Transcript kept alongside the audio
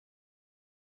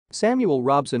Samuel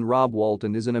Robson Rob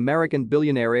Walton is an American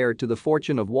billionaire heir to the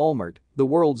fortune of Walmart, the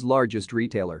world's largest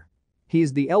retailer. He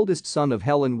is the eldest son of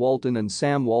Helen Walton and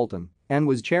Sam Walton and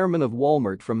was chairman of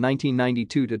Walmart from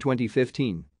 1992 to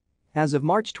 2015. As of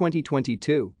March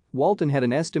 2022, Walton had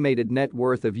an estimated net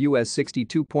worth of US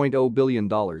 $62.0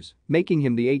 billion, making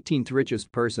him the 18th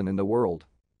richest person in the world.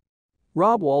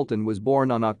 Rob Walton was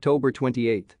born on October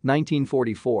 28,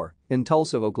 1944, in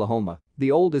Tulsa, Oklahoma,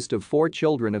 the oldest of 4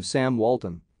 children of Sam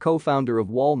Walton, co-founder of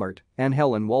Walmart, and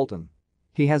Helen Walton.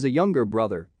 He has a younger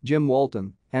brother, Jim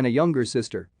Walton, and a younger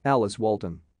sister, Alice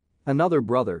Walton. Another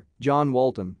brother, John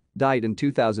Walton, died in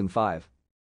 2005.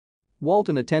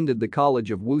 Walton attended the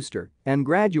College of Wooster and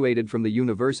graduated from the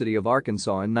University of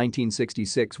Arkansas in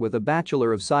 1966 with a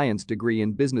Bachelor of Science degree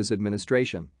in Business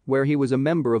Administration, where he was a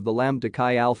member of the Lambda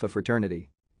Chi Alpha fraternity.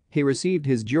 He received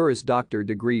his Juris Doctor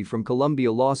degree from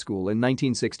Columbia Law School in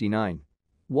 1969.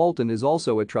 Walton is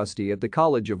also a trustee at the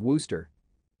College of Wooster.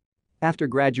 After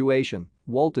graduation,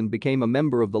 Walton became a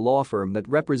member of the law firm that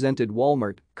represented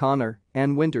Walmart, Connor,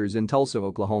 and Winters in Tulsa,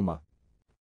 Oklahoma.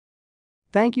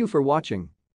 Thank you for watching.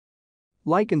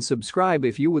 Like and subscribe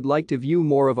if you would like to view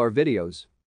more of our videos.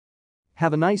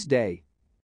 Have a nice day.